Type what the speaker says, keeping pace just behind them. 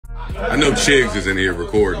I know Chigs is in here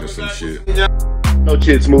recording or some shit. No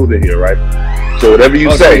Chid Smooth in here, right? So whatever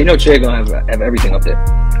you say, you know Chig gonna have everything up there.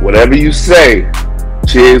 Whatever you say,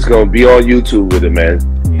 Chid's gonna be on YouTube with it, man.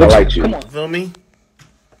 I like you. Come on, feel me?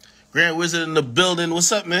 Grand Wizard in the building.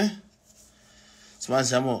 What's up, man? Somebody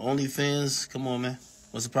said I'm on OnlyFans. Come on, man.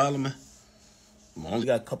 What's the problem, man? I only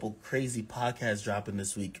got a couple crazy podcasts dropping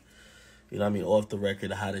this week. You know what I mean? Off the record,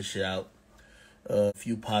 the hottest shit out. A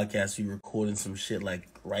few podcasts, we recording some shit like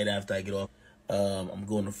right after I get off. I'm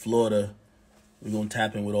going to Florida. We're going to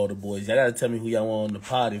tap in with all the boys. Y'all got to tell me who y'all want on the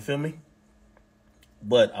pod, you feel me?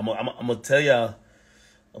 But I'm going to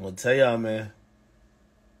tell y'all, man.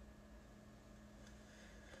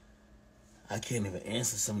 I can't even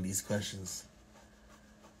answer some of these questions.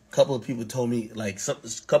 A couple of people told me, like, a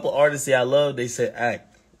couple artists I love, they said,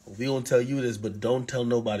 Act, we gonna tell you this, but don't tell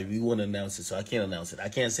nobody. We want to announce it, so I can't announce it. I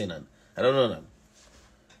can't say nothing. I don't know nothing.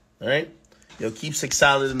 All right? Yo, keep 6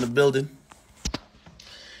 solid in the building.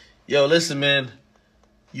 Yo, listen, man.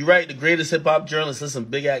 You right, the greatest hip-hop journalist. Listen,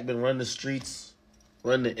 Big Act been running the streets,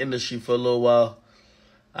 running the industry for a little while.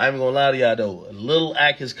 I ain't gonna lie to y'all, though. Lil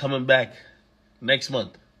Act is coming back next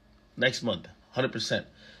month. 100%.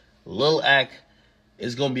 Lil Act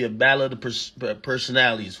is gonna be a battle of the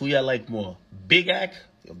personalities. Who y'all like more? Big Act?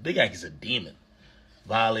 Yo, Big Act is a demon.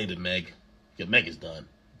 Violated Meg. Yo, Meg is done.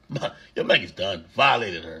 Yo, Meg is done.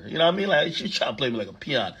 Violated her. You know what I mean? Like, she's trying to play me like a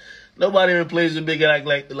peon. Nobody ever plays a Big Act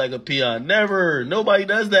like a peon. Never. Nobody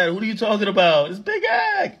does that. Who are you talking about? It's Big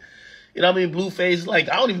Act. You know what I mean? Blueface, like,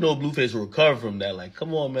 I don't even know if Blueface will recover from that. Like,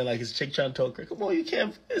 come on, man. Like, his chick trying to talk her. Come on, you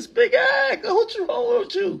can't. It's Big Act. What's wrong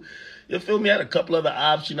with you? You feel me? I had a couple other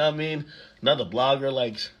ops, you know what I mean? Another blogger,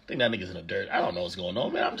 like, I think that nigga's in the dirt. I don't know what's going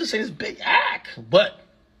on, man. I'm just saying it's Big Act. But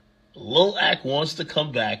Lil Act wants to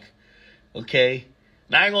come back, okay?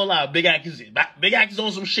 Now, I ain't gonna lie. Big Act is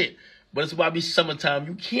on some shit. But it's about to be summertime.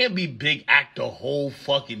 You can't be Big Act the whole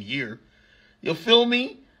fucking year. You feel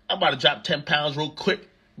me? I'm about to drop 10 pounds real quick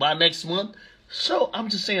by next month. So, I'm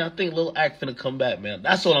just saying, I think Lil Act finna come back, man.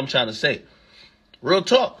 That's all I'm trying to say. Real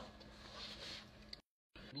talk.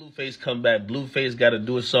 Blueface come back. Blueface got to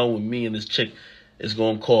do a song with me and this chick. It's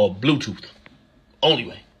going to call Bluetooth. Only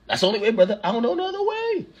way. That's the only way, brother. I don't know no other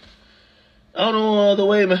way. I don't know no other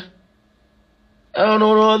way, man. I don't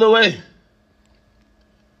know no other way.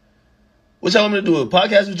 What y'all want me to do? A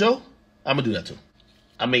podcast with Joe? I'm going to do that too.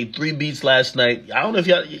 I made 3 beats last night. I don't know if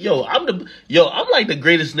y'all... I'm like the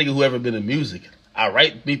greatest nigga who ever been in music. I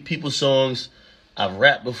write people's songs. I've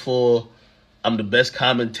rapped before. I'm the best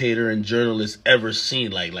commentator and journalist ever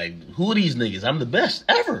seen. Like, who are these niggas? I'm the best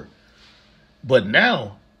ever. But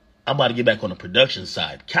now, I'm about to get back on the production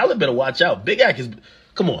side. Khaled better watch out. Big Act is...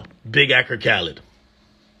 Come on. Big Act or Khaled.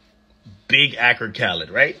 Big Act or Khaled,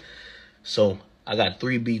 right? So, I got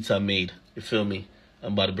 3 beats I made. You feel me?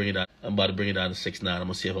 I'm about to bring it out. I'm about to bring it down to 6'9". I'm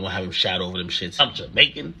gonna see if I'm gonna have him shout over them shits. I'm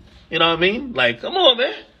Jamaican. You know what I mean? Like, come on,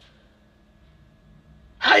 man.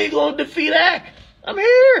 How you gonna defeat Act? I'm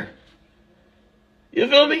here. You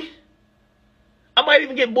feel me? I might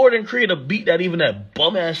even get bored and create a beat that even that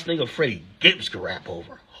bum-ass nigga Freddie Gibbs could rap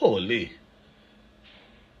over. Holy.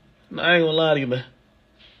 Nah, I ain't gonna lie to you, man.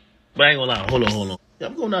 But I ain't gonna lie. Hold on. Yeah,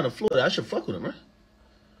 I'm going down to Florida. I should fuck with him, man.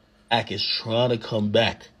 Act is trying to come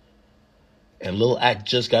back. And Lil Act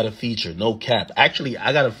just got a feature. No cap. Actually,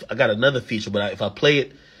 I got another feature, but if I play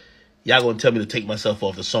it, y'all gonna tell me to take myself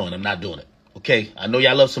off the song. I'm not doing it. Okay? I know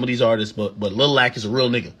y'all love some of these artists, but Lil Act is a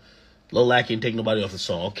real nigga. Lil Act ain't taking nobody off the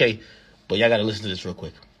song, okay? But y'all gotta listen to this real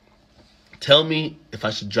quick. Tell me if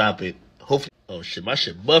I should drop it. Hopefully. Oh shit, my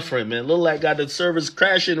shit buffering, man. Lil Act got the servers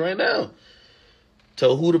crashing right now.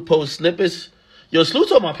 Tell who to post snippets. Yo, salute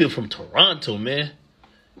to all my people from Toronto, man.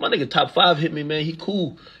 My nigga Top 5 hit me, man. He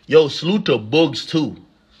cool. Yo, salute to Boogs too.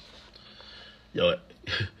 Yo,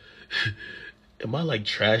 am I like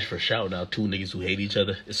trash for shouting out 2 niggas who hate each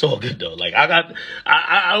other? It's all good though. Like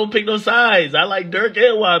I don't pick no sides. I like Dirk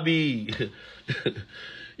and YB.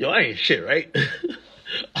 Yo, I ain't shit, right?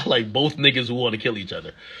 I like both niggas who want to kill each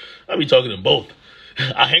other. I be talking to them both.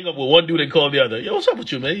 I hang up with one dude and call the other. Yo, what's up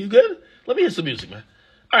with you, man? You good? Let me hear some music, man.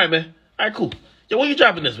 All right, man. All right, cool. Yo, when you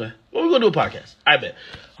dropping this, man? When we gonna do a podcast? I bet.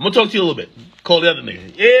 I'm gonna talk to you a little bit. Call the other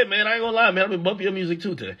nigga. Yeah, man, I ain't gonna lie, man. I've been bumping your music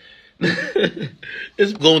too today.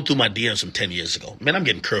 It's going through my DMs from 10 years ago. Man, I'm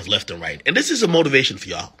getting curved left and right. And this is a motivation for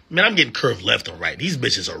y'all. Man, I'm getting curved left and right. These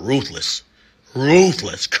bitches are ruthless.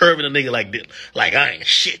 Ruthless. Curving a nigga like this. Like I ain't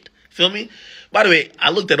shit. Feel me? By the way, I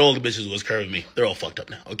looked at all the bitches who was curving me. They're all fucked up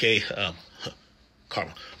now, okay?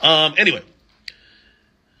 Karma. Anyway.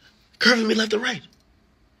 Curving me left and right.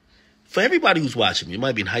 For everybody who's watching me, you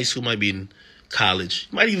might be in high school, might be in college,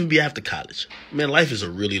 might even be after college. Man, life is a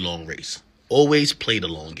really long race. Always play the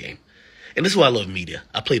long game. And this is why I love media.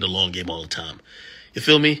 I play the long game all the time. You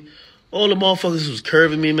feel me? All the motherfuckers who was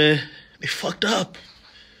curving me, man, they fucked up.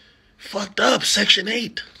 Fucked up. Section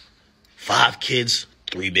 8. 5 kids,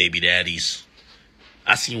 3 baby daddies.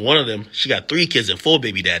 I seen one of them. She got 3 kids and 4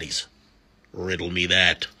 baby daddies. Riddle me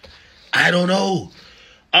that. I don't know.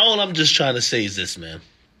 All I'm just trying to say is this, man.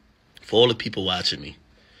 For all the people watching me,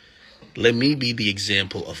 let me be the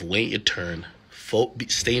example of wait your turn,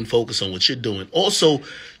 staying focused on what you're doing. Also,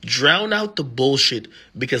 drown out the bullshit,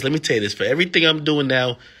 because let me tell you this, for everything I'm doing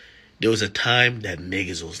now, there was a time that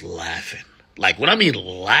niggas was laughing. Like, when I mean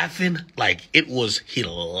laughing, like, it was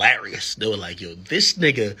hilarious. They were like, yo, this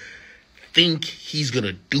nigga think he's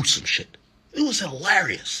gonna do some shit. It was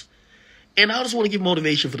hilarious. And I just want to give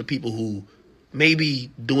motivation for the people who may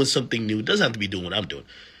be doing something new. It doesn't have to be doing what I'm doing.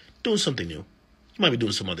 Doing something new. You might be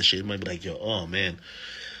doing some other shit. You might be like, yo, oh, man.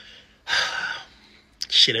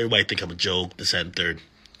 Shit, everybody think I'm a joke, this, that, and third.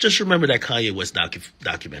 Just remember that Kanye West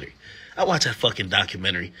documentary. I watched that fucking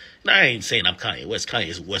documentary. And I ain't saying I'm Kanye West.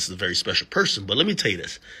 Kanye West is a very special person. But let me tell you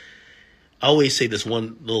this. I always say this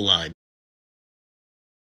one little line.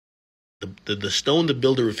 The stone the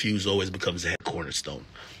builder refused always becomes the head cornerstone.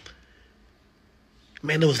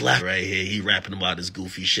 Man, there was laughing right here. He rapping about this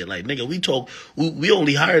goofy shit. Like, nigga, we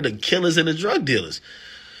only hired the killers and the drug dealers.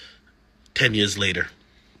 10 years later,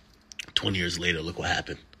 20 years later, look what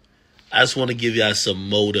happened. I just want to give y'all some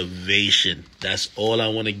motivation. That's all I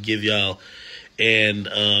want to give y'all. And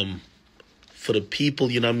for the people,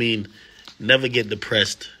 you know what I mean, never get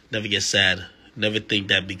depressed, never get sad. Never think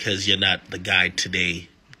that because you're not the guy today,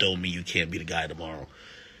 don't mean you can't be the guy tomorrow.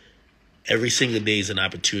 Every single day is an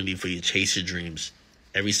opportunity for you to chase your dreams.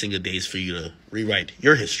 Every single day is for you to rewrite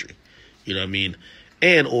your history. You know what I mean?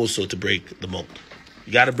 And also to break the mold.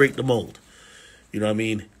 You got to break the mold. You know what I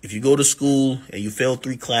mean? If you go to school and you fail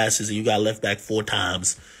 3 classes and you got left back 4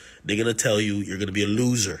 times, they're going to tell you you're going to be a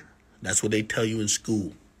loser. That's what they tell you in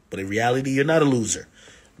school. But in reality, you're not a loser.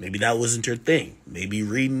 Maybe that wasn't your thing. Maybe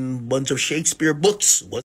reading a bunch of Shakespeare books